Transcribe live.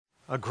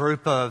A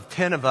group of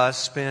 10 of us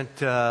spent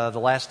the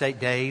last 8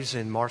 days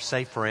in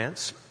Marseille,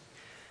 France,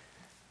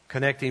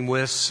 connecting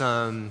with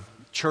some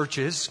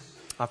churches,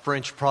 a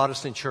French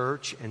Protestant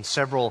church and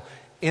several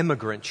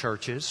immigrant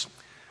churches.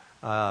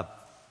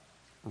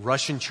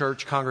 Russian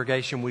church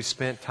congregation we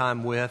spent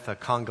time with, a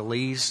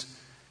Congolese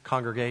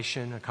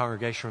congregation, a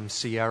congregation from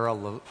Sierra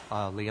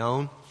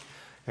Leone,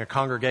 and a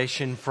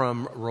congregation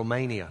from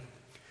Romania.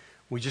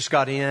 We just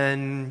got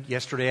in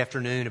yesterday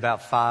afternoon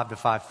about 5 to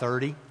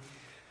 5:30.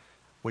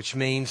 Which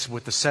means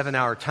with the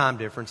 7-hour time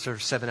difference, they're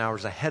 7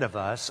 hours ahead of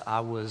us.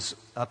 I was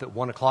up at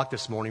 1 o'clock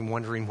this morning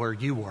wondering where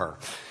you were,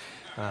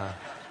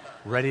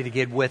 ready to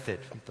get with it.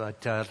 But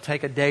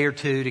take a day or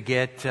two to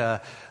get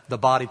the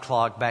body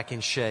clock back in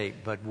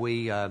shape. But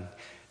we had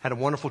a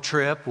wonderful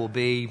trip. We'll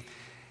be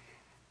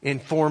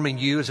informing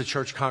you as a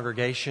church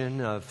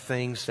congregation of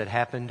things that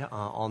happened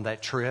on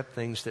that trip,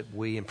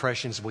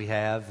 impressions we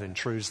have and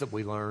truths that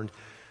we learned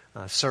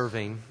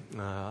serving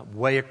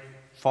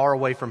far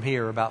away from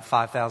here, about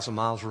 5,000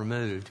 miles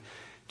removed,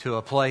 to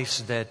a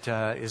place that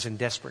is in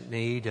desperate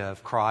need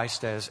of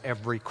Christ, as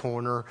every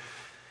corner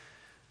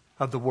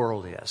of the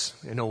world is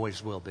and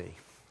always will be.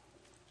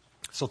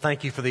 So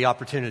thank you for the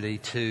opportunity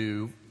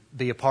to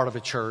be a part of a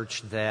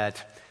church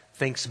that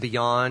thinks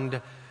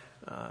beyond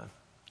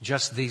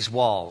just these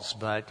walls,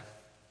 but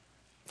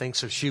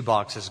thinks of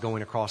shoeboxes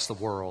going across the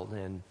world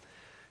and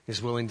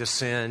is willing to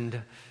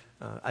send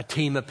a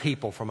team of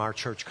people from our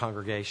church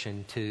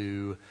congregation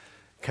to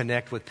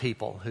connect with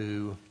people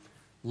who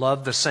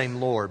love the same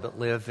Lord but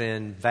live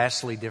in a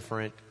vastly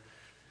different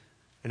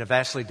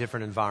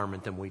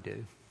environment than we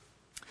do.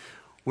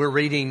 We're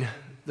reading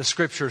the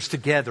Scriptures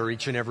together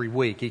each and every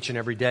week, each and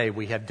every day.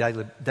 We have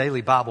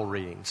daily Bible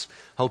readings.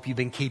 Hope you've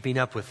been keeping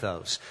up with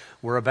those.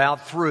 We're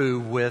about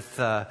through with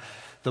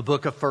the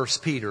book of 1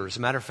 Peter. As a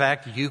matter of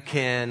fact, you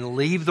can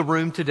leave the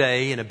room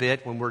today in a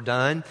bit when we're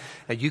done,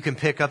 and you can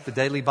pick up the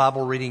daily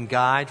Bible reading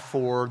guide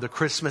for the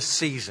Christmas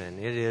season.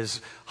 It is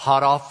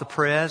hot off the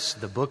press.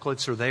 The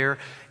booklets are there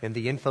in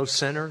the info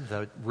center.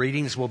 The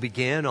readings will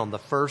begin on the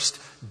first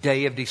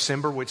day of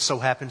December, which so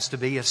happens to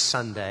be a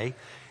Sunday,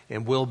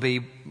 and we'll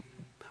be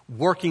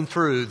working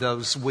through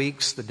those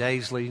weeks, the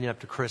days leading up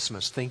to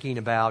Christmas, thinking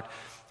about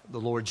the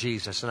Lord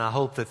Jesus. And I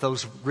hope that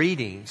those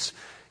readings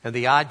and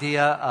the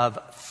idea of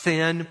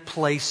thin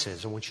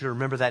places, I want you to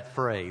remember that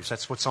phrase.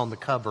 That's what's on the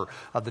cover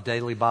of the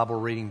daily Bible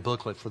reading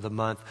booklet for the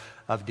month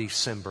of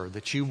December.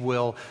 That you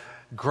will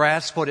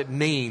grasp what it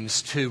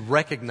means to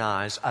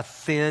recognize a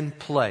thin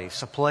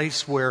place, a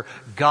place where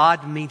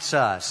God meets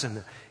us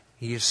and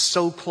He is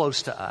so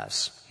close to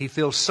us. He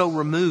feels so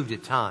removed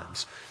at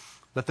times.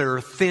 But there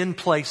are thin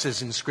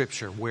places in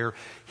Scripture where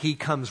He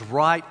comes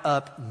right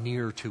up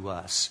near to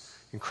us.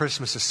 And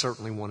Christmas is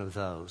certainly one of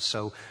those.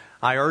 So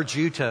I urge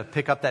you to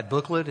pick up that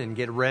booklet and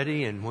get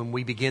ready. And when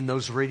we begin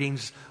those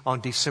readings on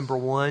December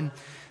 1,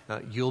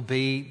 you'll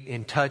be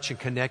in touch and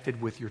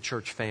connected with your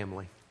church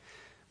family.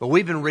 But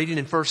we've been reading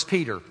in 1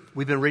 Peter.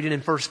 We've been reading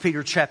in 1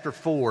 Peter chapter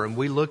 4. And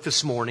we looked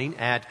this morning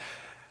at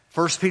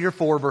 1 Peter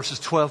 4 verses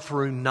 12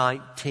 through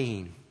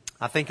 19.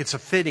 I think it's a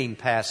fitting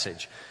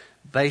passage,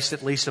 based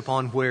at least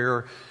upon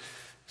where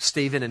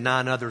Stephen and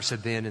 9 others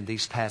have been in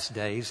these past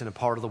days in a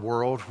part of the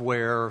world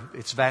where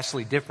it's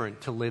vastly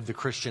different to live the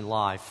Christian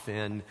life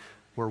than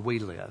where we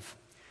live.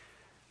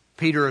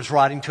 Peter is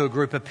writing to a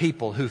group of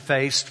people who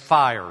faced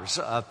fires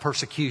of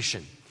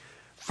persecution,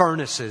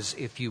 furnaces,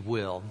 if you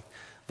will.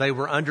 They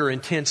were under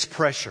intense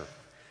pressure.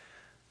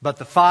 But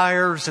the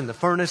fires and the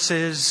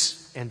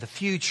furnaces and the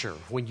future,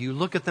 when you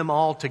look at them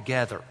all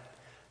together,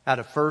 out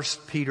of 1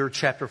 Peter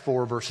chapter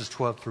 4, verses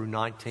 12 through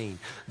 19,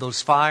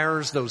 those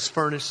fires, those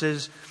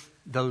furnaces,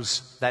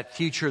 that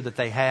future that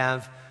they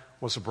have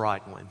was a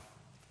bright one.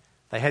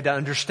 They had to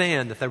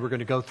understand that they were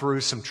going to go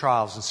through some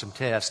trials and some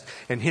tests,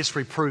 and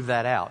history proved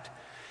that out.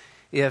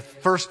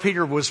 If 1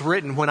 Peter was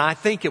written when I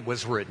think it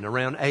was written,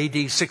 around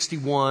AD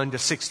 61 to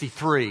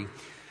 63,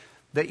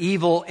 the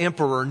evil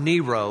emperor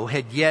Nero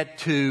had yet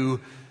to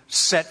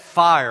set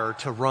fire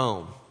to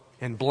Rome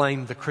and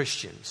blame the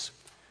Christians.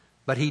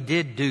 But he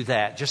did do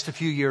that just a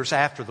few years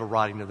after the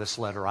writing of this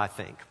letter, I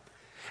think.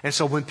 And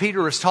so when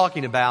Peter is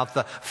talking about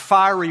the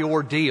fiery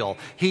ordeal,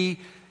 he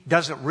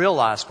doesn't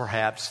realize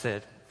perhaps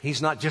that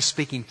he's not just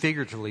speaking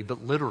figuratively,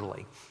 but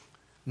literally.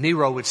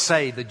 Nero would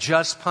say the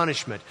just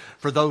punishment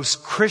for those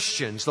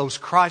Christians, those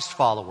Christ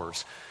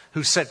followers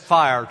who set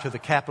fire to the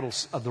capital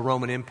of the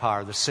Roman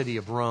Empire, the city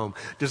of Rome,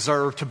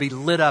 deserved to be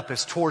lit up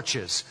as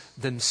torches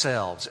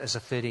themselves as a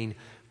fitting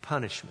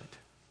punishment.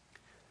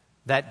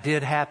 That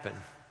did happen.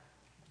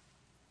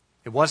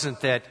 It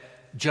wasn't that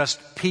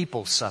just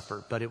people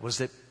suffered, but it was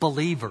that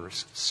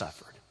believers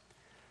suffered.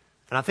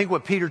 And I think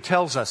what Peter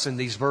tells us in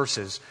these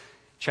verses,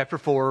 chapter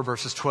 4,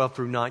 verses 12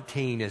 through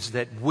 19, is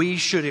that we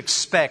should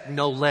expect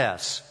no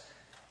less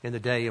in the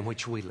day in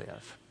which we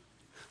live.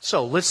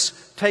 So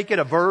let's take it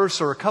a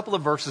verse or a couple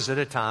of verses at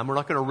a time. We're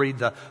not going to read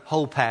the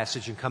whole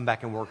passage and come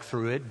back and work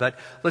through it, but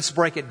let's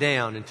break it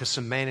down into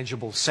some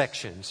manageable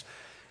sections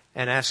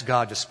and ask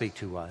God to speak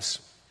to us.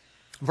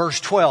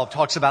 Verse 12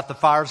 talks about the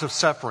fires of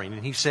suffering,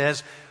 and he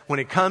says, when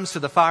it comes to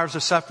the fires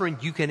of suffering,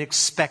 you can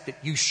expect it.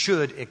 You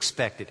should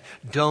expect it.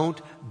 Don't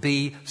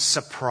be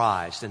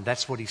surprised. And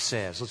that's what he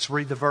says. Let's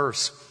read the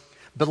verse.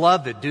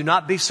 Beloved, do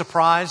not be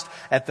surprised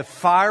at the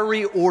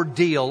fiery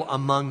ordeal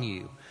among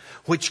you,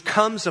 which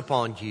comes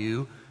upon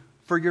you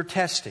for your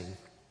testing,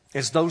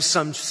 as though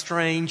some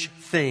strange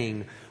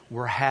thing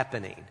were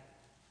happening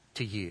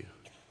to you.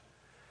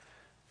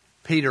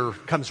 Peter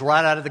comes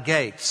right out of the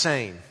gate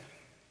saying,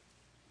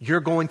 you're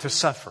going to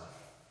suffer.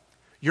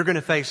 You're going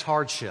to face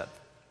hardship.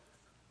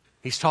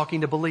 He's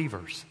talking to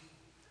believers.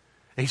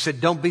 And he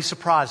said, don't be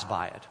surprised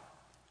by it.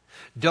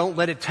 Don't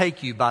let it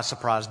take you by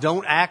surprise.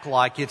 Don't act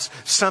like it's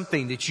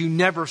something that you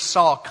never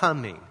saw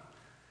coming.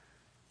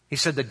 He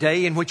said the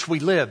day in which we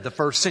live, the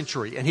first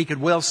century, and he could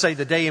well say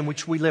the day in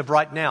which we live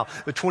right now,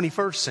 the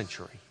 21st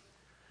century.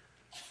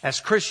 As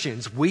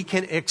Christians, we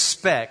can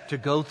expect to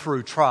go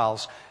through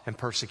trials and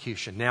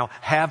persecution. Now,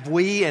 have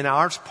we in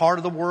our part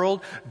of the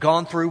world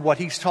gone through what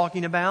he's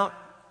talking about?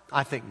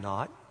 I think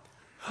not.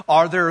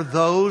 Are there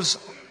those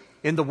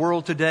in the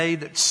world today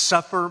that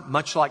suffer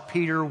much like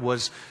Peter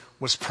was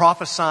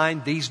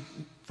prophesying these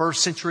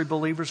first century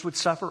believers would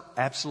suffer?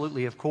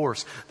 Absolutely, of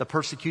course. The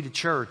persecuted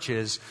church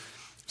is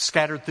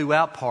scattered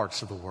throughout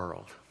parts of the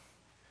world.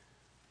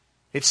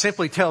 It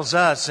simply tells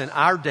us in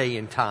our day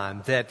and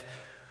time that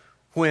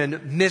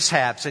when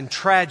mishaps and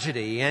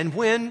tragedy and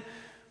when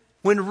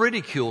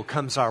ridicule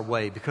comes our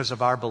way because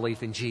of our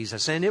belief in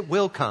Jesus, and it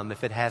will come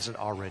if it hasn't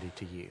already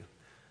to you,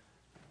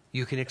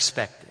 you can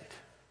expect it.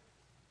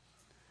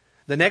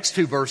 The next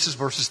two verses,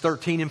 verses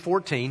 13 and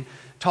 14,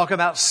 talk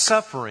about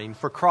suffering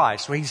for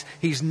Christ.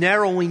 He's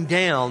narrowing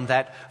down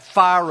that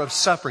fire of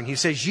suffering. He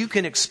says you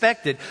can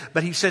expect it,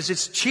 but he says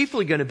it's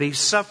chiefly going to be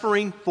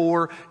suffering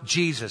for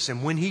Jesus.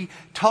 And when he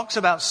talks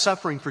about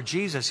suffering for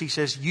Jesus, he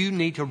says you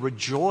need to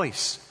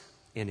rejoice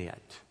in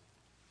it.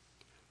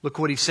 Look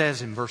what he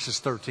says in verses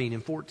 13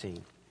 and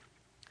 14.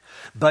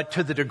 But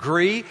to the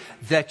degree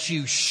that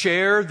you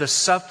share the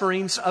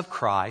sufferings of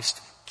Christ,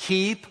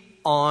 keep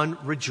on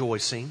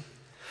rejoicing,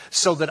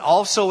 so that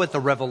also at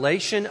the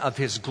revelation of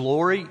His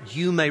glory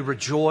you may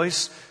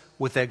rejoice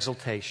with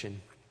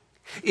exultation.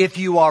 If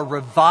you are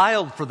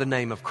reviled for the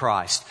name of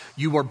Christ,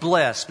 you are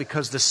blessed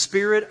because the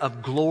Spirit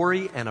of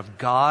glory and of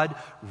God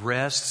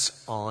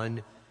rests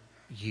on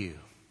you.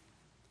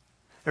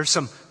 There's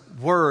some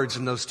words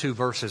in those two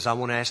verses I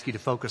want to ask you to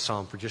focus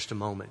on for just a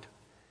moment.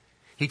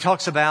 He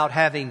talks about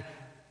having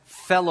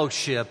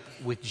fellowship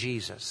with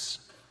Jesus.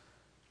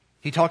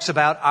 He talks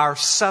about our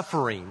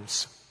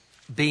sufferings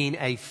being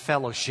a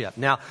fellowship.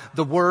 Now,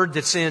 the word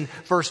that's in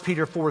 1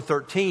 Peter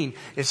 4:13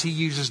 is he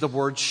uses the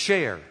word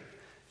share.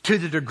 To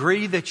the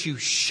degree that you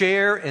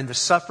share in the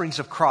sufferings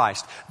of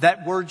Christ.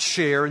 That word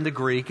share in the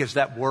Greek is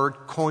that word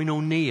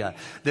koinonia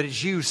that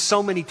is used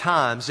so many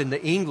times in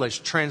the English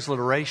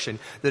transliteration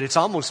that it's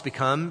almost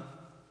become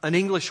an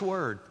English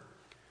word.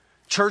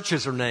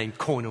 Churches are named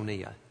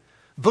koinonia.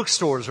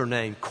 Bookstores are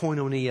named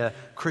Koinonia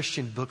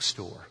Christian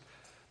Bookstore.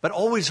 But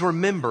always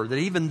remember that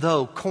even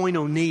though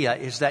koinonia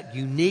is that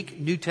unique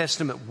New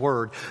Testament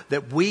word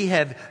that we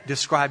have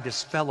described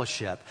as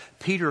fellowship,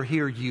 Peter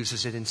here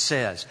uses it and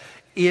says,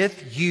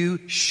 if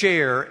you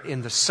share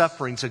in the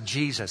sufferings of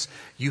Jesus,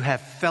 you have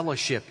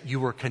fellowship,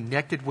 you are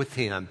connected with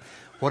Him.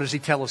 What does He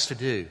tell us to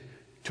do?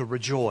 To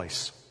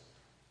rejoice.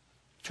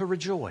 To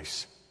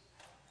rejoice.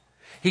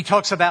 He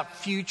talks about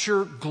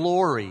future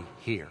glory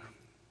here.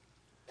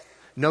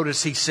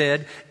 Notice he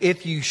said,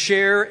 if you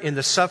share in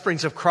the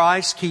sufferings of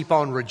Christ, keep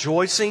on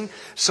rejoicing.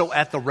 So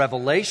at the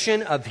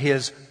revelation of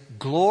His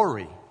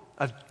glory,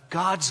 of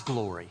God's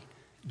glory,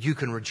 you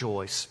can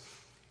rejoice.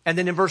 And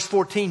then in verse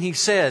 14 he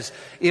says,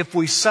 if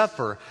we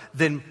suffer,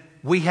 then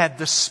we have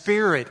the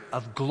Spirit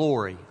of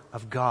glory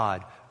of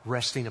God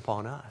resting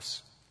upon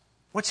us.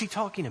 What's he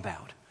talking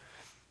about?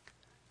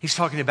 He's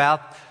talking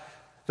about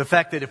the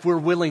fact that if we're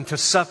willing to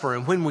suffer,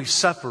 and when we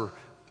suffer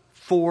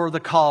for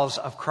the cause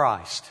of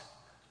Christ,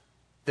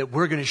 that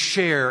we're going to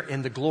share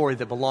in the glory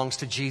that belongs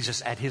to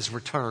Jesus at His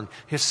return,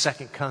 His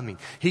second coming.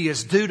 He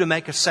is due to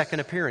make a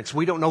second appearance.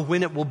 We don't know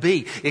when it will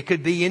be. It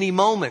could be any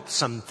moment,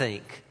 some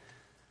think.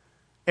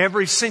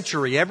 Every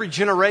century, every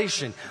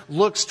generation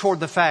looks toward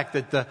the fact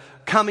that the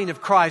coming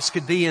of Christ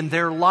could be in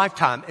their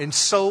lifetime, and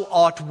so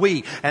ought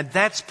we. And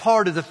that's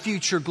part of the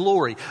future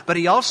glory. But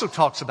he also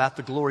talks about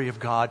the glory of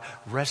God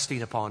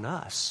resting upon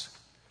us.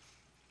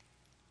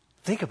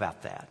 Think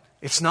about that.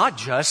 It's not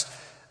just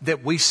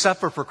that we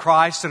suffer for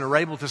Christ and are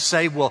able to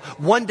say, well,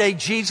 one day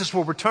Jesus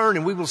will return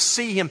and we will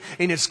see Him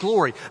in His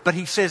glory. But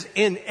he says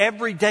in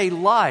everyday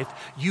life,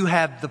 you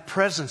have the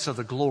presence of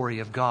the glory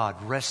of God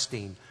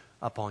resting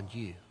upon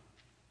you.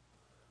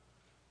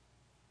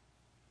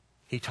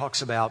 He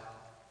talks about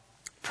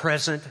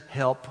present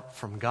help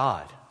from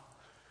God.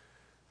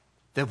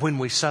 That when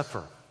we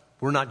suffer,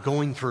 we're not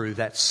going through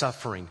that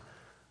suffering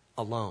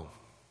alone.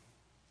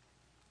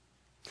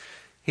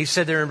 He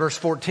said there in verse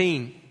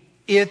 14,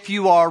 if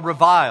you are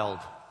reviled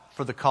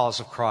for the cause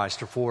of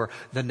Christ or for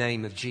the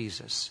name of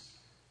Jesus.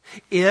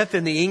 If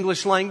in the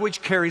English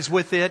language carries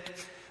with it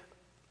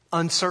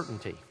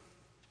uncertainty.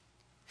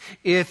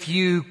 If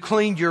you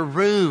cleaned your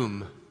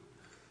room,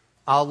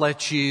 I'll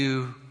let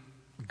you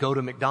go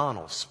to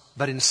McDonald's.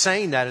 But in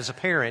saying that as a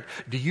parent,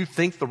 do you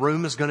think the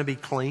room is going to be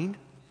cleaned?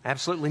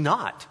 Absolutely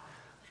not.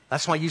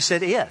 That's why you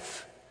said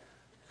if.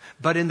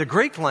 But in the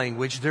Greek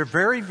language, they're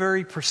very,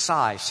 very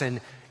precise.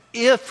 And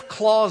if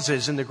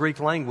clauses in the Greek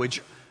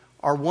language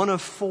are one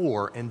of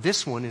four, and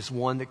this one is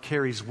one that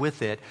carries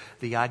with it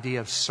the idea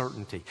of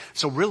certainty.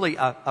 So really,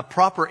 a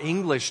proper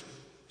English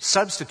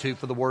substitute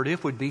for the word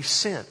if would be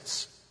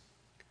since.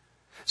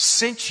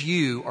 Since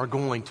you are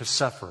going to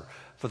suffer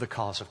for the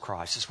cause of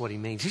Christ is what he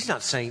means. He's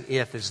not saying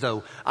if as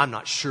though I'm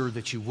not sure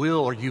that you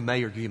will or you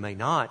may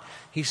not.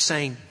 He's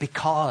saying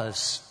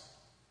because.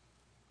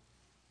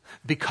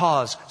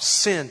 Because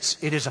since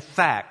it is a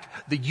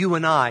fact that you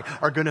and I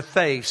are going to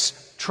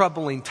face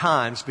troubling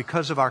times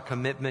because of our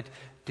commitment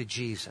to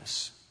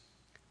Jesus.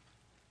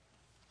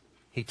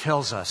 He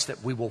tells us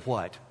that we will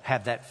what?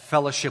 Have that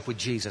fellowship with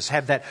Jesus.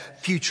 Have that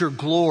future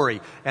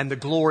glory and the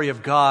glory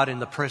of God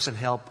and the present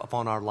help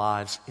upon our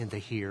lives in the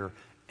here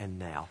and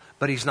now.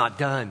 But he's not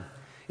done.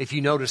 If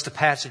you notice, the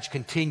passage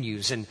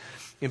continues in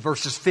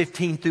verses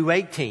 15 through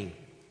 18.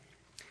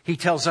 He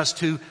tells us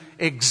to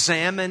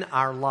examine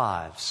our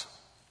lives.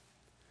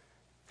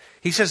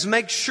 He says,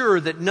 make sure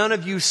that none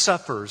of you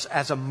suffers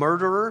as a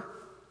murderer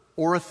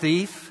or a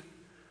thief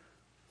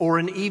or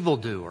an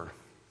evildoer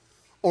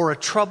or a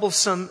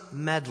troublesome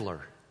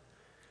meddler.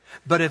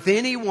 But if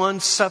anyone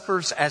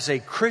suffers as a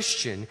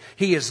Christian,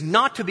 he is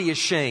not to be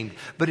ashamed,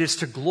 but is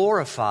to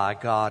glorify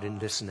God in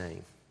this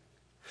name.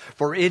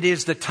 For it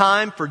is the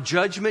time for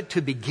judgment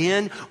to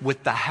begin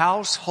with the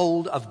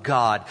household of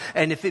God.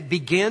 And if it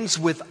begins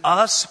with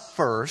us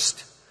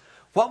first,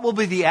 what will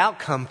be the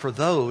outcome for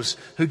those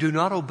who do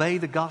not obey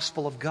the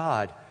gospel of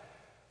God?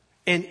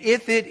 And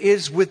if it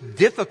is with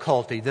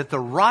difficulty that the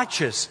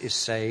righteous is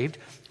saved,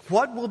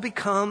 what will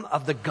become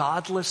of the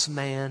godless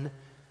man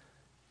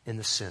and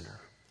the sinner?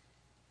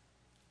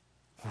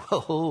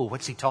 Whoa,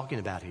 what's he talking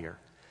about here?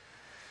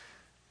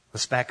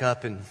 Let's back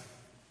up and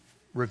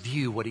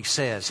review what he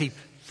says.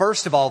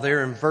 First of all,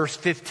 there in verse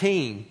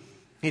 15,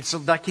 it's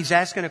like he's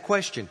asking a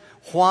question.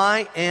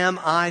 Why am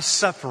I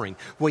suffering?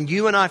 When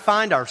you and I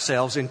find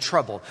ourselves in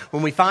trouble,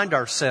 when we find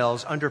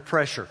ourselves under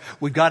pressure,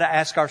 we've got to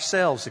ask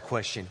ourselves the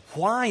question,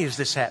 why is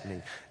this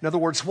happening? In other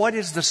words, what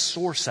is the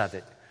source of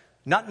it?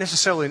 Not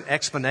necessarily an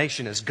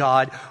explanation as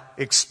God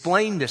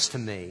explained this to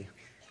me.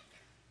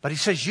 But he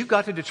says you've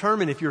got to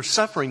determine if your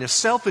suffering is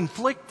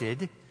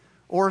self-inflicted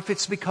or if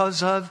it's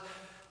because of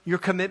your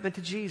commitment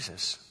to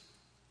Jesus.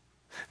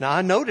 Now,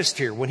 I noticed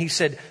here when he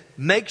said,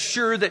 make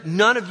sure that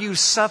none of you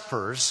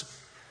suffers,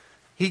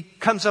 he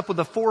comes up with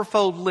a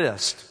fourfold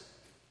list.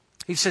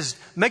 He says,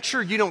 make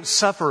sure you don't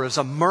suffer as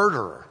a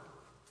murderer.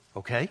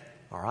 Okay,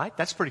 all right,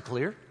 that's pretty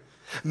clear.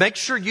 Make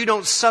sure you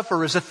don't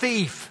suffer as a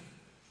thief.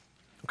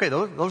 Okay,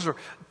 those are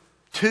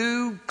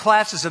two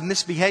classes of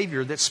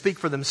misbehavior that speak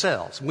for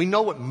themselves. We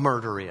know what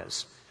murder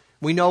is.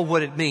 We know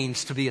what it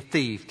means to be a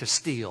thief, to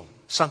steal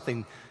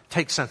something,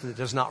 take something that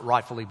does not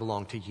rightfully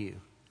belong to you.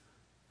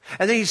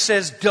 And then he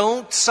says,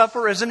 don't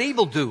suffer as an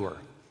evildoer.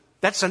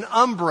 That's an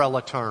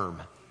umbrella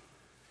term.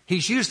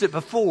 He's used it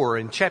before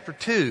in chapter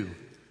 2.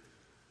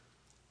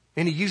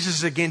 And he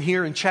uses it again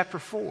here in chapter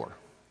 4.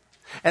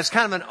 As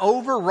kind of an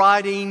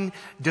overriding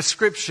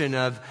description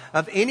of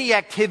any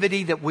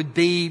activity that would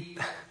be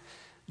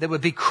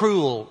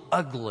cruel,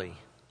 ugly,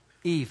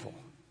 evil.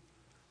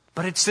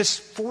 But it's this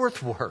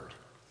fourth word.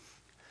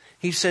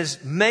 He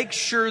says, make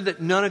sure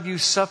that none of you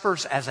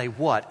suffers as a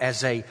what?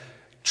 As a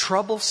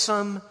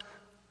troublesome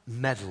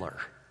meddler.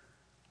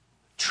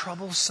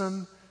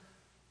 Troublesome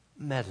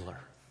meddler.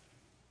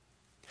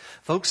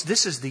 Folks,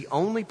 this is the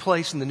only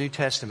place in the New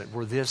Testament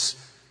where this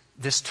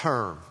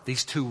term,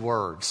 these two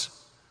words,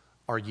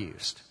 are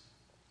used.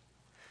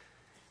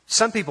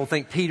 Some people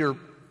think Peter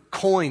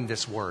coined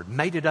this word,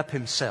 made it up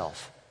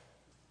himself.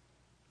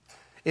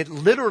 It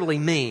literally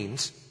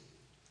means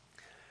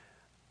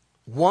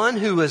one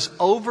who is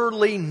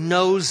overly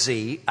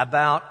nosy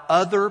about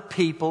other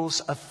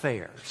people's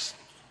affairs.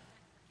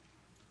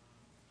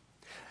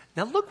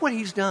 Now look what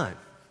he's done.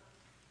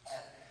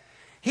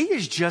 He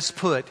has just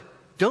put,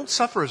 don't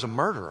suffer as a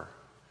murderer.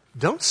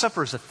 Don't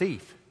suffer as a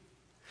thief.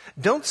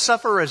 Don't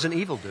suffer as an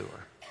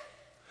evildoer.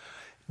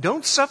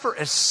 Don't suffer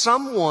as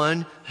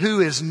someone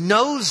who is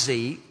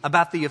nosy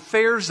about the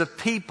affairs of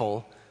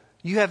people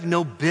you have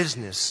no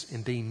business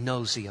in being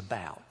nosy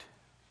about.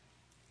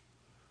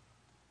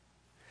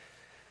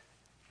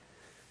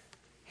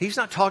 He's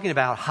not talking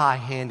about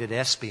high-handed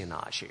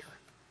espionage here.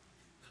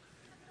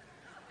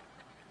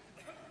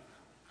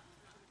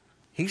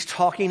 He's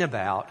talking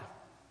about,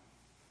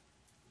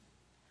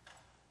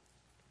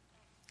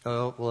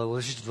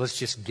 let's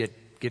just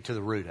get to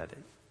the root of it.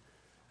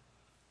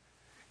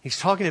 He's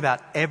talking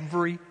about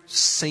every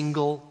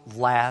single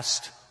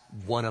last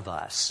one of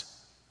us.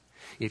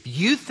 If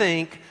you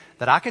think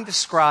that I can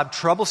describe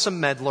troublesome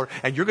meddler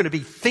and you're going to be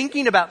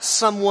thinking about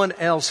someone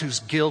else who's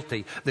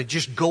guilty, then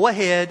just go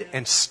ahead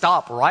and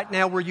stop right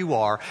now where you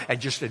are and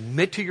just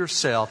admit to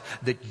yourself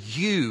that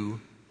you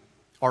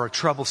are a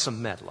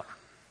troublesome meddler.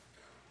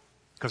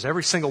 Because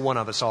every single one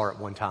of us are at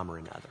one time or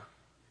another.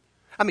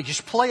 I mean,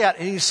 just play out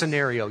any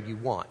scenario you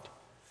want.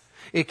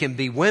 It can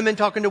be women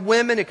talking to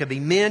women. It can be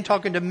men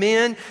talking to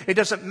men. It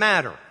doesn't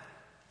matter.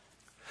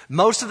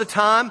 Most of the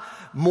time,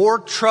 more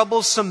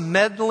troublesome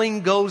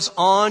meddling goes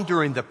on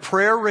during the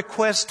prayer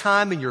request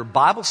time in your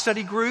Bible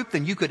study group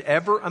than you could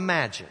ever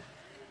imagine.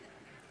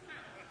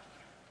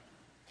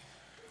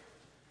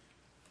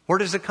 Where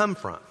does it come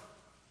from?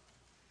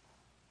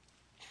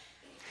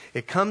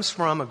 It comes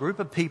from a group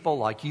of people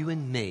like you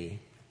and me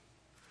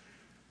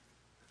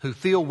who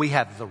feel we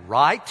have the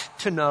right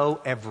to know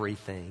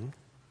everything,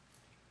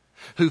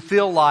 who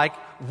feel like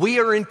we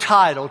are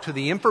entitled to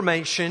the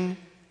information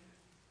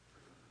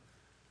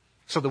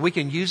so that we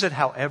can use it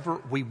however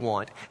we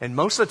want. And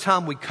most of the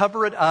time we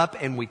cover it up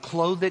and we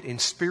clothe it in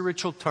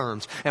spiritual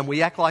terms. And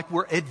we act like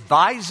we're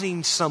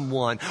advising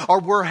someone or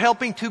we're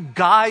helping to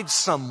guide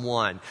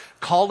someone.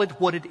 Call it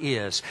what it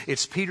is.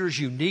 It's Peter's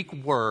unique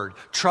word,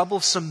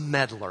 troublesome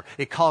meddler.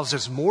 It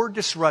causes more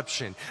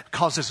disruption,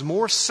 causes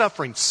more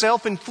suffering,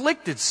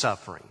 self-inflicted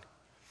suffering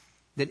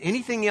than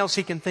anything else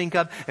he can think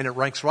of. And it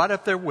ranks right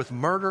up there with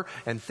murder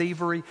and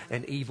thievery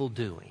and evil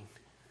doing.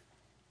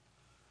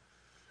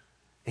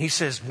 He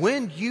says,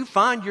 when you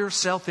find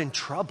yourself in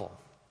trouble,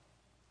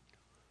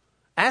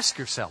 ask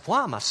yourself,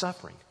 why am I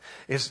suffering?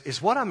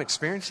 Is what I'm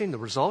experiencing the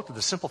result of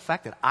the simple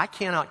fact that I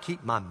cannot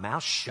keep my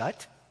mouth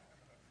shut?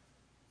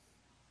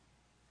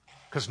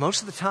 Because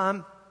most of the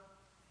time,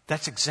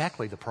 that's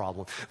exactly the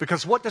problem.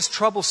 Because what does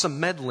troublesome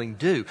meddling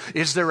do?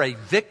 Is there a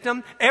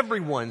victim?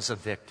 Everyone's a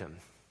victim.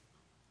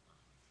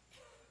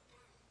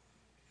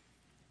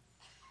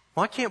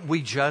 Why can't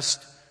we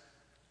just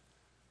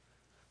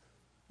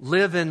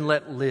live and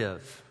let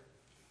live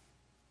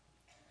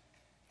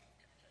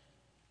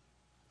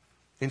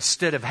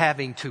instead of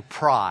having to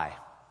pry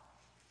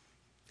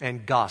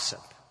and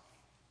gossip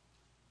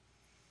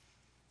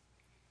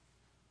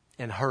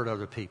and hurt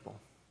other people?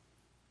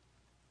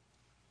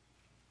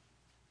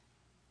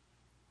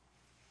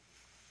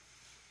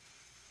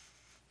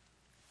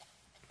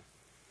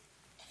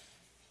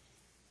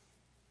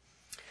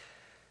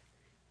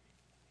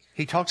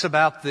 He talks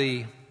about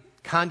the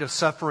kind of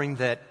suffering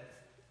that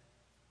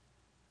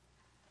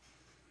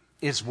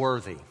is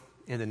worthy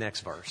in the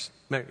next verse.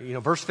 You know,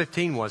 verse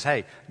 15 was,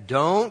 hey,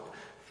 don't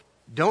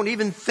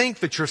even think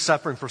that you're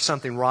suffering for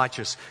something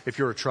righteous if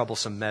you're a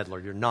troublesome meddler.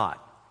 You're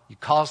not. You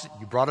caused it.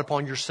 You brought it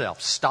upon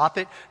yourself. Stop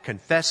it.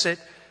 Confess it.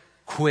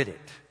 Quit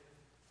it.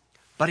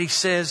 But he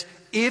says,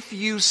 if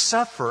you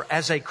suffer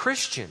as a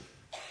Christian,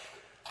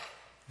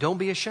 don't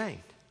be ashamed.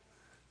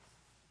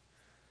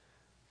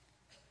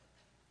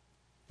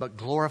 But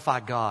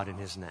glorify God in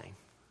His name.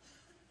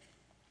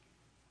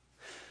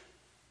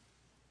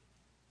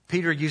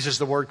 Peter uses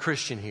the word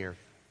Christian here.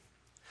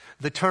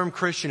 The term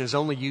Christian is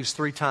only used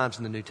 3 times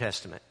in the New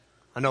Testament.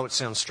 I know it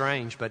sounds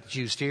strange, but it's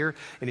used here,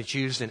 and it's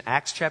used in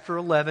Acts chapter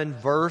 11,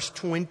 verse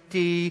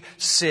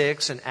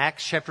 26, and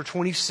Acts chapter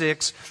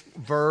 26,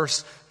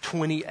 verse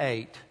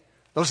 28.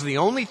 Those are the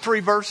only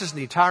 3 verses in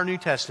the entire New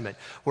Testament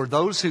where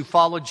those who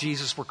followed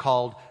Jesus were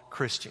called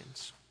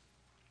Christians.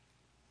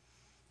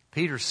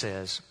 Peter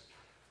says,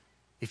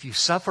 if you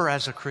suffer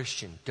as a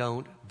Christian,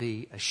 don't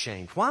be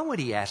ashamed. Why would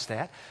he ask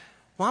that?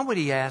 Why would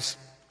he ask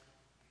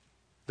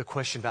the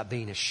question about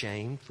being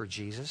ashamed for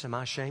Jesus? Am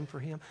I ashamed for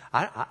Him?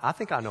 I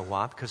think I know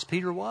why. Because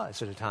Peter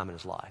was at a time in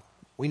his life.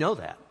 We know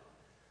that.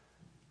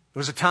 There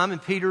was a time in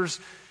Peter's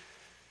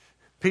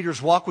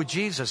walk with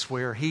Jesus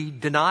where he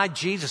denied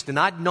Jesus,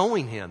 denied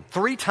knowing Him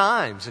 3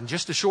 times in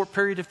just a short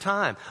period of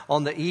time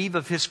on the eve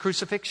of His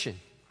crucifixion.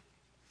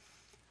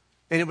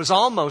 And it was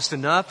almost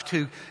enough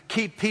to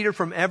keep Peter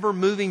from ever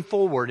moving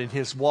forward in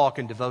his walk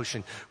and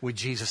devotion with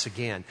Jesus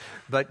again.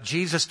 But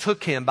Jesus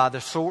took him by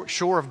the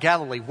shore of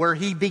Galilee, where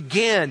He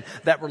began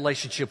that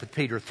relationship with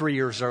Peter 3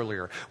 years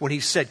earlier, when He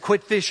said,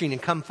 quit fishing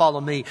and come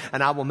follow me,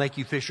 and I will make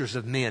you fishers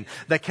of men.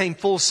 They came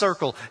full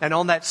circle, and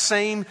on that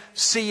same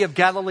Sea of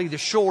Galilee, the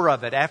shore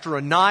of it, after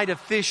a night of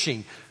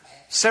fishing,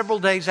 several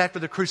days after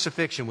the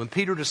crucifixion, when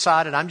Peter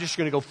decided, I'm just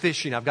going to go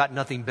fishing, I've got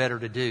nothing better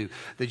to do,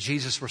 that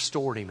Jesus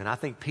restored him. And I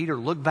think Peter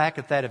looked back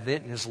at that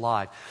event in his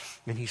life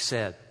and he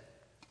said,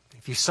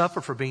 if you suffer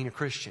for being a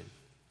Christian,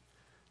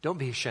 don't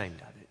be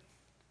ashamed of it.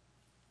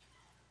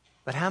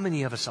 But how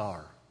many of us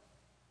are?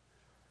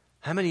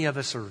 How many of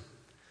us are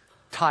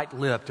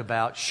tight-lipped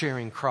about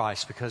sharing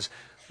Christ because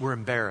we're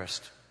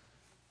embarrassed?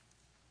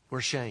 We're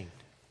ashamed.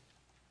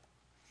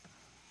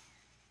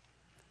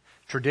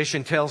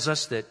 Tradition tells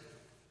us that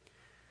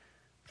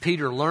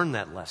Peter learned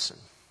that lesson.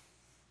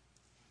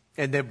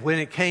 And that when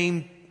it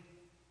came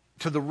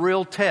to the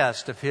real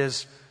test of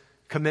his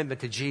commitment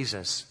to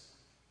Jesus,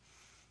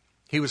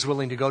 he was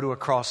willing to go to a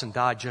cross and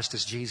die just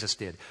as Jesus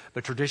did.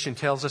 But tradition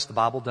tells us, the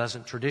Bible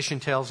doesn't. Tradition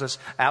tells us,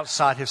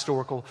 outside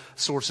historical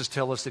sources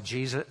tell us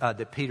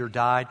that Peter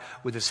died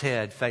with his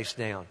head face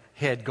down,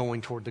 head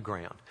going toward the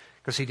ground,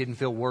 because he didn't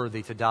feel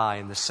worthy to die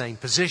in the same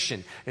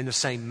position, in the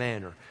same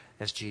manner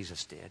as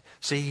Jesus did.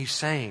 See, he's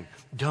saying,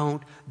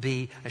 don't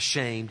be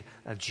ashamed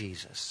of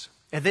Jesus.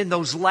 And then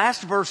those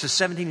last verses,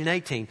 17 and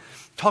 18,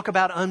 talk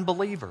about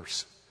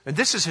unbelievers. And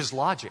this is his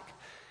logic.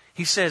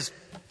 He says,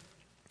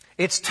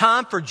 it's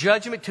time for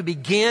judgment to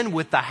begin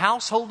with the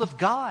household of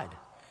God.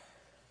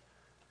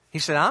 He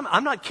said,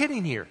 I'm not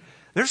kidding here.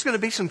 There's going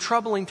to be some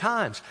troubling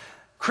times.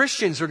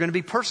 Christians are going to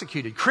be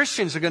persecuted.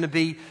 Christians are going to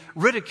be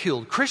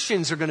ridiculed.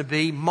 Christians are going to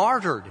be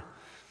martyred.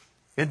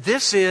 And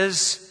this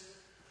is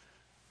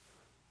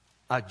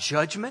a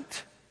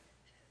judgment.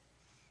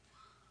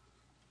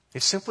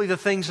 It's simply the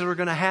things that are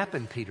going to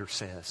happen, Peter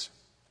says.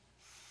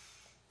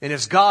 And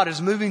as God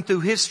is moving through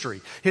history,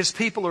 His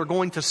people are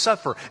going to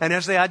suffer. And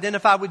as they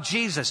identify with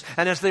Jesus,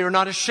 and as they are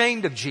not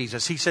ashamed of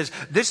Jesus, He says,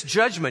 this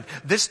judgment,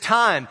 this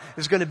time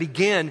is going to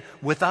begin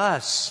with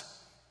us.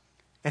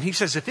 And He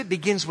says, if it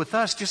begins with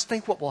us, just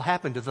think what will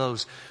happen to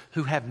those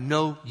who have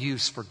no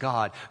use for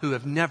God, who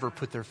have never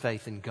put their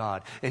faith in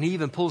God. And He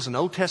even pulls an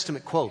Old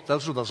Testament quote.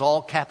 Those are those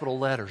all capital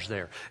letters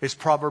there. It's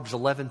Proverbs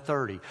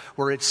 11:30,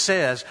 where it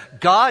says,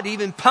 God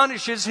even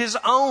punishes His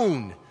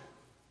own.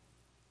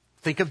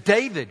 Think of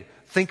David.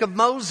 Think of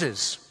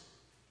Moses.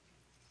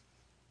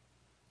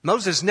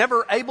 Moses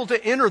never able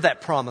to enter that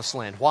promised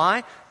land.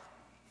 Why?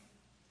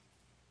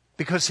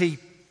 Because he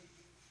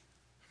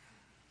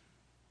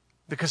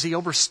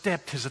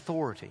overstepped his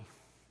authority.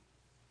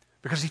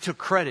 Because he took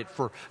credit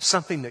for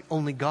something that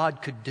only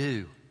God could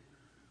do.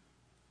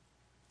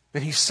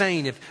 And he's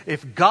saying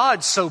if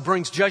God so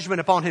brings judgment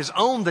upon His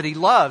own that He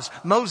loves,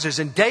 Moses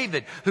and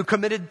David, who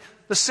committed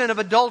the sin of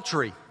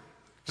adultery,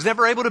 was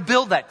never able to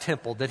build that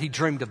temple that he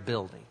dreamed of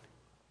building.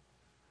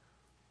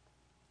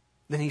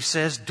 Then He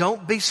says,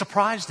 don't be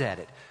surprised at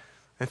it.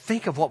 And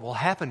think of what will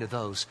happen to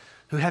those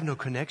who have no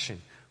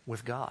connection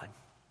with God.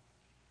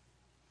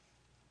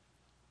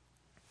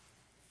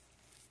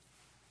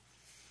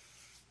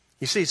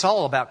 You see, it's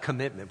all about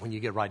commitment when you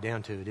get right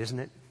down to it, isn't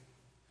it?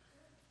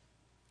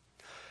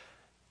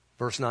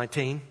 Verse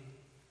 19.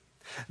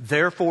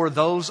 Therefore,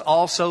 those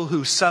also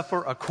who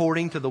suffer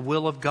according to the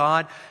will of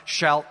God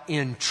shall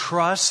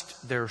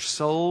entrust their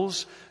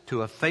souls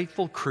to a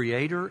faithful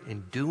Creator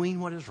in doing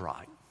what is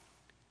right.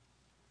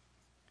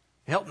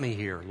 Help me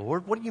here,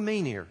 Lord. What do you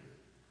mean here?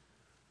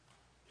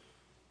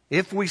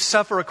 If we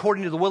suffer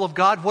according to the will of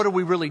God, what are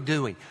we really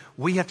doing?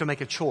 We have to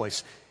make a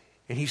choice.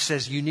 And He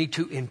says you need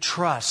to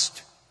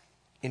entrust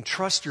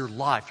your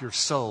life, your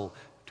soul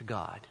to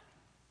God.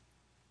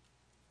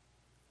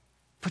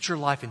 Put your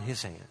life in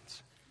His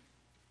hands.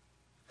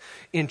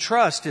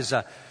 Entrust is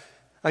an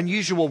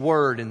unusual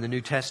word in the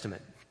New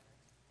Testament.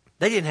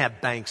 They didn't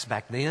have banks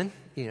back then.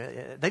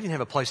 They didn't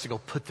have a place to go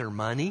put their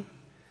money.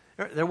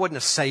 There wasn't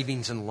a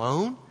savings and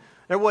loan.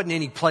 There wasn't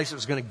any place that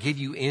was going to give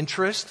you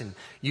interest and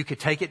you could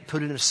take it and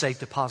put it in a safe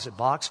deposit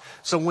box.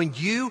 So when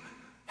you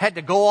had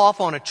to go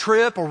off on a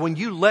trip, or when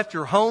you left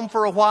your home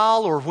for a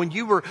while, or when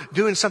you were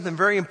doing something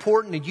very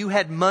important and you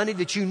had money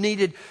that you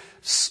needed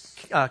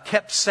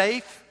kept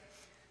safe,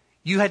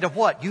 you had to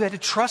what? You had to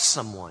trust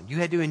someone. You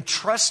had to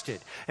entrust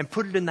it and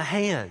put it in the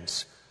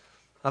hands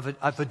of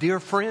a dear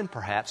friend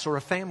perhaps, or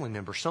a family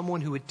member,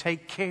 someone who would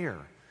take care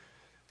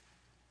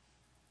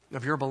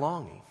of your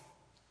belonging.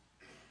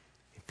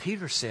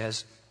 Peter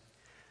says,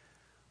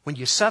 when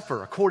you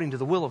suffer according to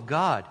the will of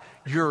God,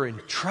 you're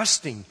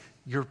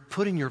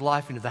putting your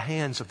life into the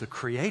hands of the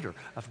Creator,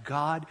 of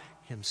God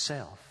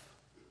Himself.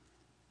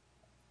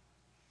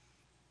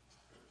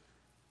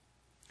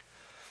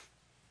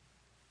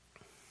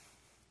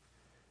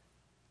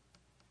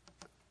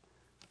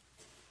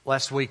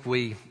 Last week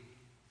we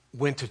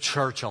went to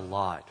church a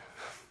lot.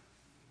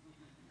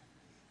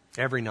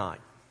 Every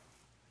night.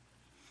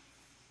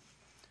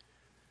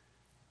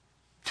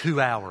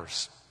 2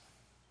 hours.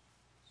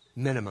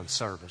 Minimum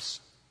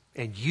service.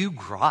 And you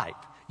gripe.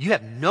 You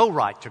have no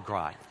right to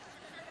gripe.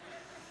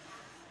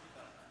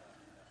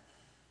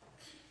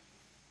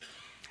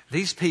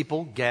 These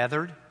people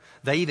gathered.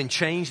 They even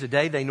changed the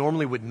day they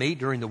normally would meet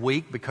during the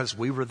week because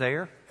we were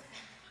there.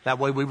 That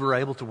way we were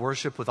able to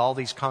worship with all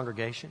these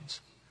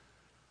congregations.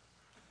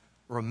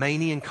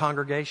 Romanian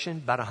congregation,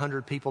 about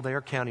 100 people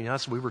there, counting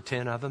us. We were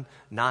 10 of them,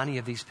 90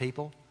 of these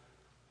people.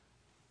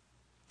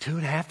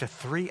 2.5 to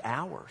 3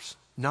 hours,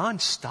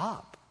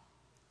 nonstop.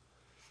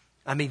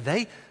 I mean,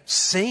 they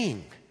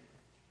sing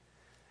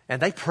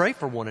and they pray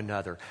for one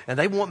another and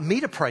they want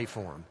me to pray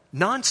for them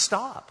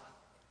nonstop.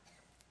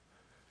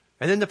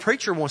 And then the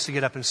preacher wants to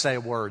get up and say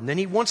a word, and then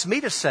he wants me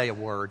to say a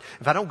word.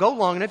 If I don't go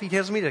long enough, he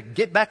tells me to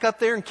get back up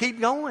there and keep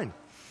going.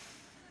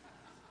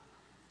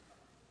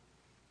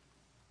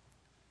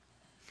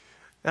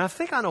 And I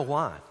think I know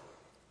why.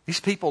 These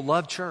people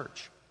love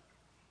church.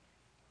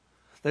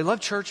 They love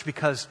church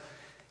because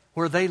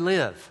where they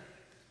live,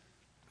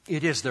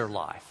 it is their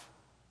life.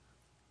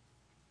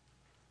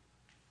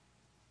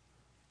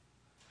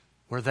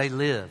 Where they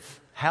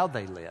live, how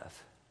they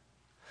live.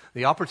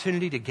 The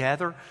opportunity to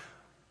gather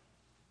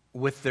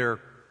with their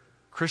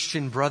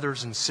Christian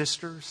brothers and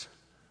sisters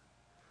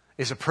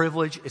is a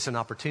privilege, it's an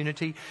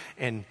opportunity,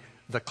 and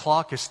the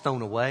clock is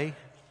thrown away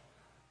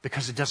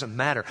because it doesn't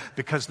matter.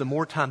 Because the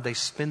more time they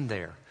spend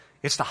there,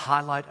 it's the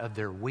highlight of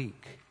their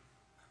week.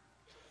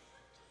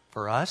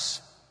 For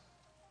us,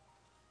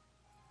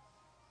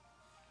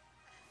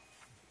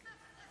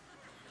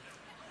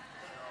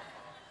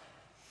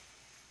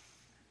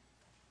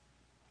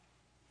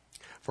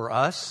 For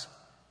us,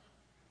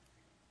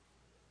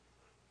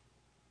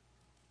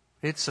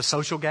 it's a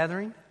social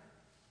gathering.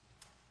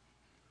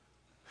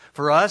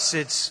 For us,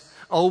 it's,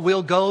 oh,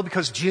 we'll go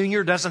because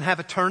Junior doesn't have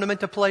a tournament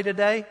to play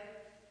today.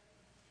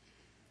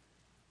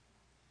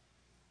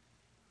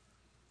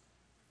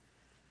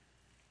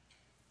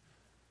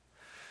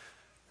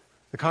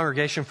 The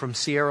congregation from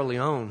Sierra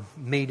Leone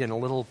meet in a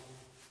little,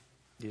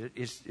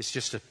 it's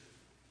just a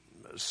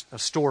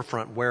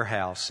storefront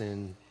warehouse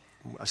in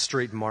a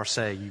street in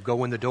Marseille. You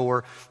go in the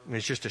door, and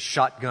it's just a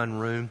shotgun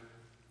room.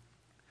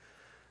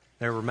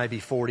 There were maybe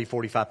 40,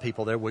 45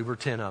 people there. We were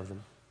 10 of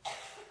them.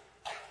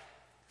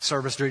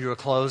 Service drew to a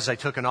close. They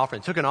took an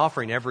offering. Took an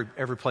offering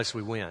every place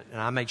we went. And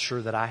I made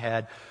sure that I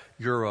had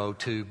euro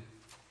to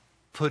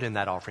put in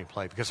that offering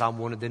plate because I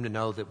wanted them to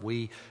know that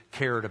we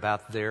cared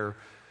about their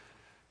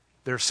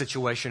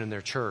situation in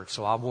their church.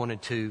 So I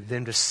wanted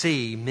them to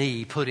see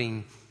me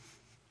putting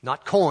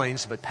not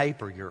coins, but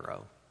paper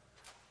euro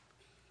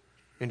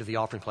into the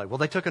offering plate. Well,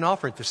 they took an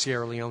offering at the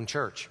Sierra Leone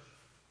church.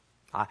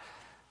 I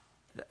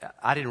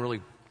didn't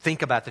really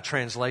think about the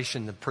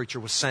translation the preacher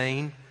was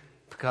saying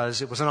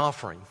because it was an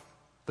offering.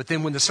 But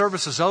then when the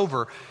service was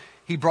over,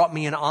 he brought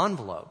me an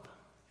envelope,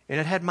 and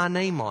it had my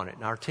name on it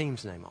and our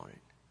team's name on it.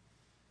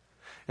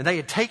 And they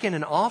had taken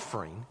an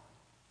offering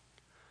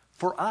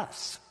for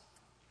us.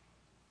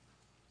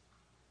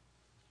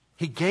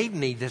 He gave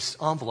me this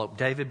envelope.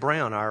 David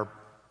Brown, our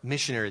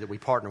missionary that we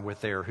partner with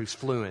there, who's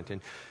fluent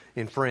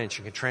in French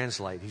and can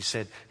translate. He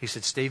said,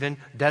 Stephen,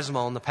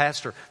 Desmond, the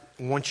pastor,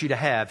 wants you to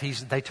have.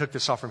 They took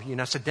this offering for you.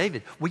 And I said,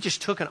 David, we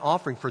just took an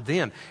offering for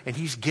them, and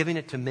he's giving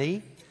it to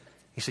me?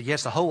 He said,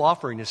 yes, the whole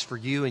offering is for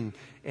you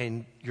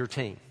and your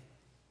team.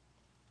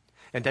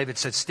 And David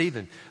said,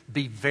 Stephen,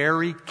 be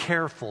very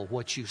careful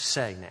what you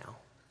say now,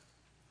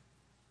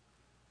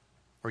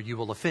 or you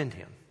will offend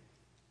him.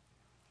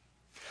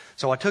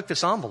 So I took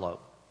this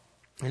envelope,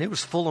 and it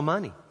was full of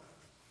money.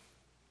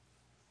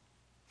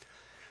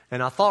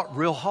 And I thought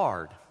real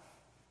hard.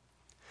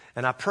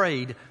 And I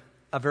prayed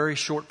a very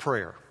short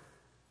prayer.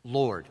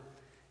 Lord,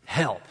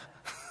 help.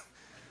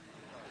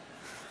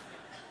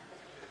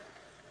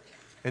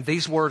 And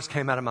these words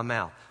came out of my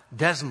mouth.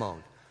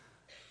 Desmond,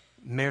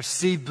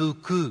 merci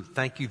beaucoup.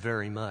 Thank you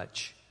very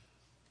much.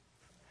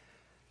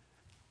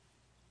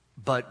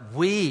 But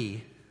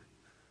we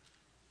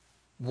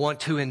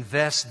want to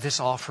invest this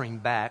offering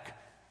back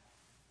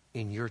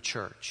in your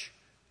church.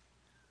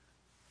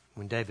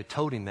 When David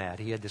told him that,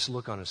 he had this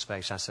look on his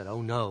face. I said,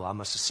 oh no, I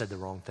must have said the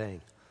wrong thing.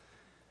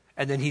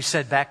 And then he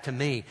said back to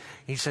me,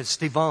 he said,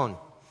 Stephen,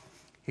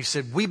 he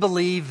said, we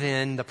believe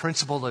in the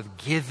principle of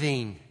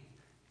giving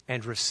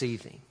and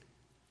receiving.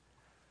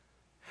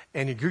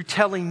 And you're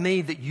telling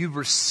me that you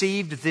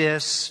received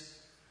this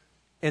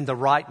in the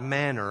right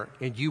manner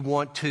and you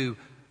want to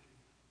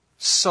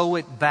sow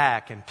it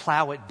back and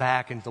plow it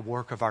back into the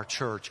work of our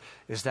church.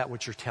 Is that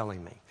what you're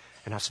telling me?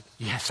 And I said,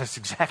 yes, that's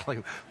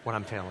exactly what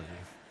I'm telling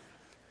you.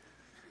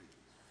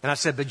 And I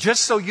said, but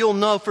just so you'll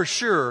know for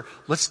sure,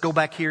 let's go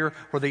back here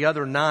where the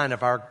other 9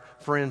 of our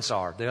friends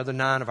are, the other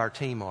 9 of our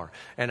team are.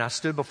 And I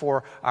stood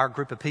before our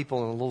group of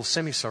people in a little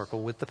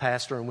semicircle with the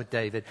pastor and with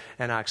David,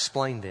 and I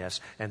explained this,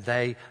 and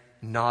they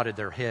nodded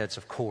their heads,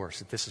 of course,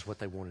 that this is what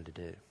they wanted to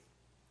do.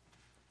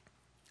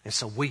 And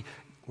so we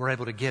were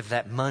able to give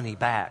that money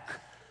back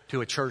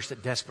to a church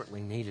that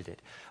desperately needed it.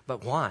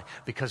 But why?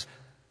 Because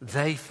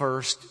they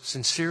first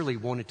sincerely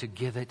wanted to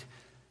give it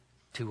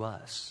to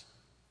us.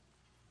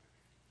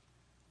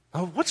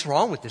 Oh, what's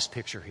wrong with this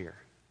picture here?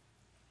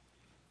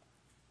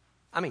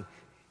 I mean,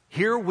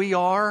 here we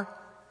are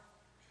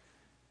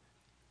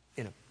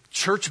in a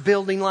church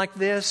building like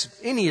this.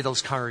 Any of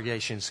those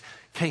congregations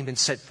came and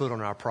set foot on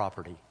our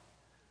property,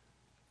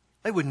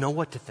 they would know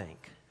what to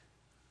think.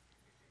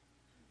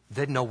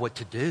 They'd know what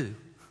to do.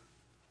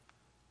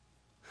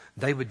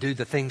 They would do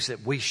the things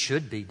that we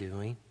should be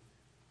doing,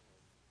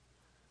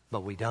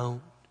 but we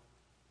don't.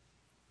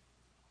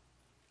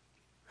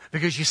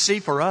 Because you see,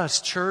 for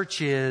us,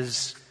 church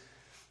is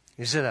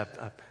it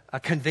a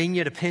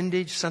convenient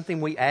appendage, something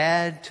we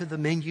add to the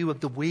menu of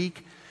the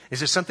week?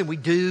 Is it something we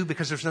do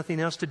because there's nothing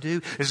else to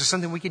do? Is it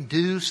something we can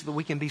do so that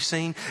we can be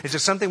seen? Is it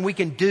something we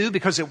can do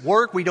because at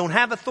work we don't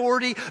have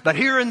authority, but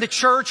here in the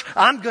church,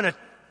 I'm going to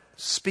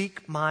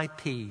speak my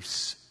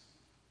piece?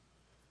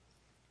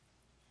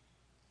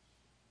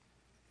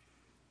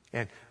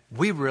 And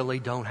we really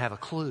don't have a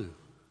clue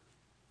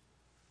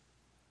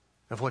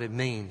of what it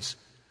means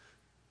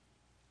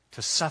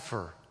to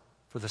suffer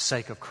for the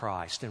sake of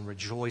Christ and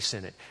rejoice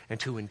in it and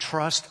to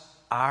entrust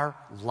our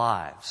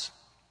lives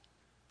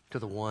to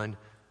the one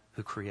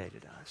who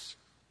created us.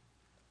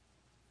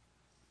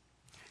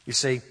 You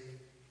see,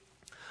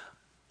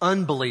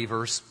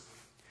 unbelievers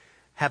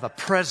have a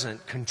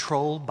present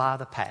controlled by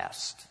the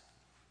past.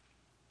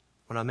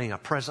 What I mean, a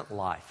present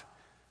life.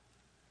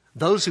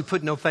 Those who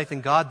put no faith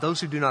in God,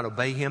 those who do not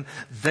obey Him,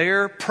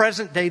 their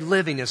present day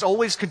living is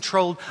always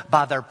controlled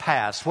by their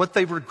past, what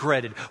they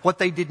regretted, what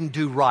they didn't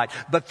do right.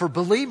 But for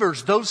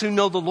believers, those who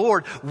know the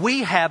Lord,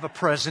 we have a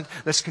present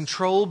that's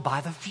controlled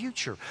by the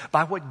future,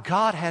 by what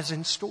God has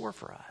in store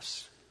for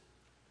us.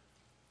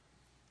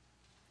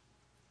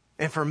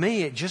 And for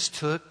me, it just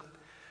took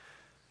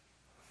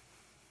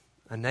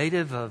a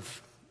native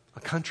of a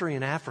country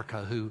in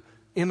Africa who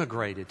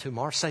immigrated to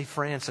Marseille,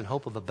 France in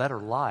hope of a better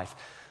life,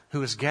 who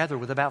was gathered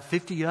with about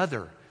 50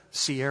 other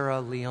Sierra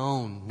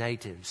Leone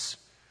natives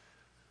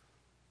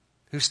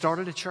who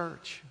started a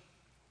church,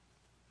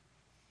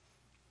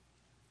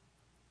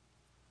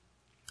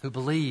 who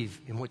believe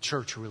in what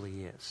church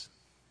really is.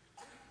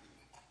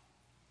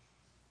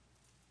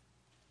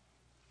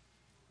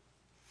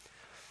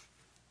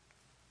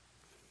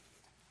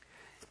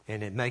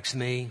 And it makes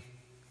me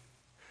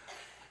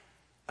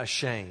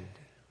ashamed,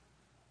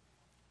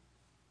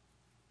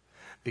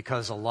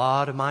 because a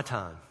lot of my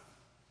time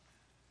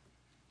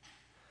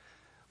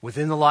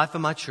within the life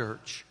of my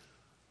church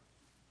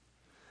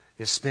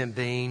is spent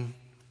being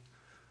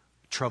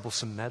a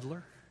troublesome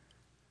meddler,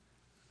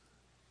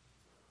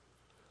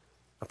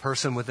 a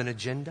person with an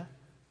agenda.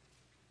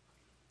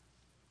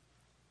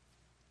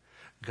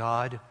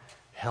 God,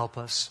 help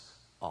us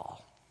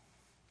all.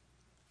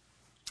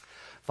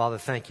 Father,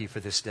 thank you for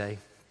this day.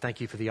 Thank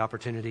you for the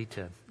opportunity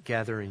to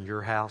gather in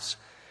your house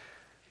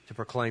to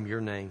proclaim your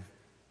name.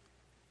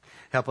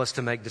 Help us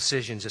to make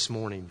decisions this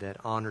morning that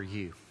honor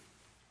you.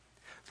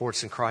 For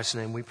it's in Christ's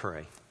name we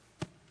pray.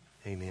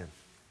 Amen.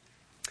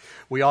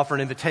 We offer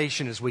an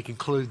invitation as we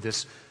conclude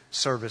this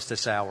service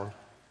this hour.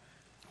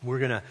 We're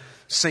going to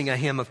sing a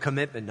hymn of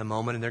commitment in a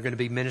moment, and there are going to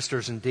be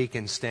ministers and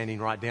deacons standing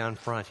right down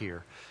front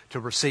here to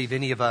receive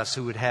any of us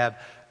who would have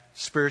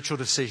spiritual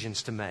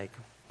decisions to make.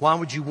 Why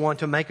would you want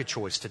to make a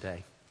choice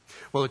today?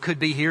 Well, it could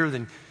be here,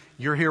 then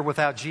you're here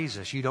without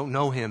Jesus. You don't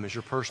know Him as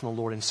your personal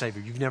Lord and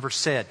Savior. You've never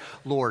said,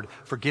 Lord,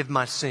 forgive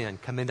my sin,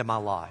 come into my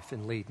life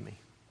and lead me.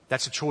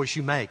 That's a choice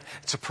you make.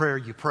 It's a prayer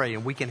you pray,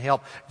 and we can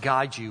help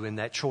guide you in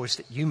that choice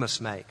that you must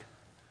make.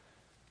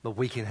 But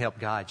we can help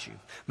guide you.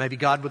 Maybe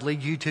God would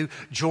lead you to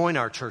join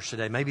our church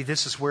today. Maybe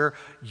this is where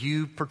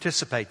you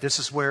participate. This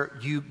is where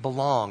you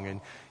belong.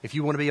 And if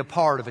you want to be a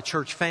part of a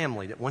church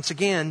family that, once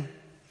again,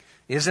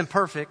 isn't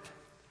perfect,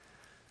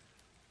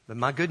 but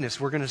my goodness,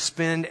 we're going to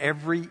spend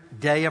every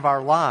day of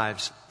our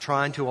lives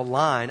trying to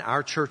align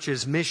our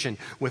church's mission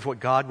with what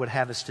God would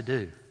have us to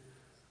do.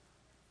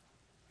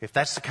 If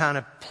that's the kind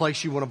of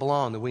place you want to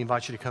belong, then we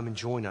invite you to come and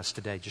join us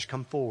today. Just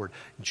come forward.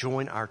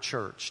 Join our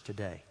church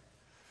today.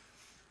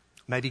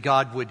 Maybe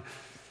God would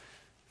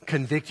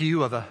convict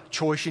you of a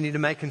choice you need to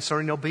make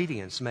concerning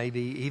obedience.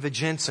 Maybe Eva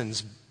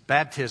Jensen's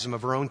baptism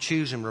of her own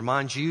choosing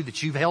reminds you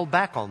that you've held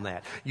back on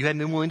that. You haven't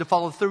been willing to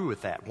follow through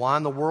with that. Why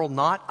in the world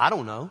not? I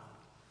don't know.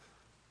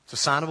 It's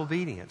a sign of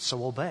obedience,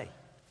 so obey.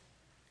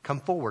 Come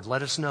forward.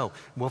 Let us know.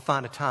 We'll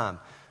find a time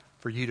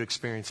for you to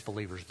experience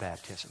believer's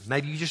baptism.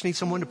 Maybe you just need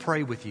someone to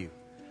pray with you.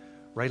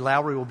 Ray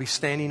Lowry will be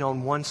standing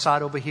on one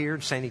side over here,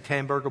 and Sandy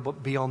Tamberg will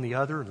be on the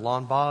other, and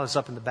Lon Ba is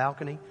up in the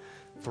balcony.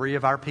 3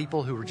 of our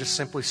people who are just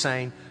simply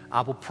saying,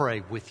 I will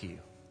pray with you.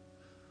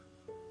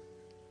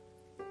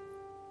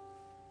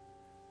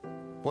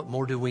 What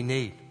more do we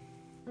need?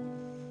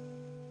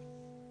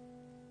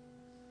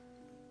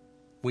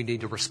 We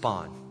need to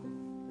respond.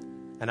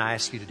 And I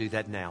ask you to do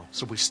that now.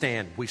 So we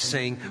stand, we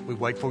sing, we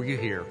wait for you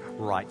here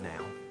right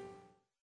now.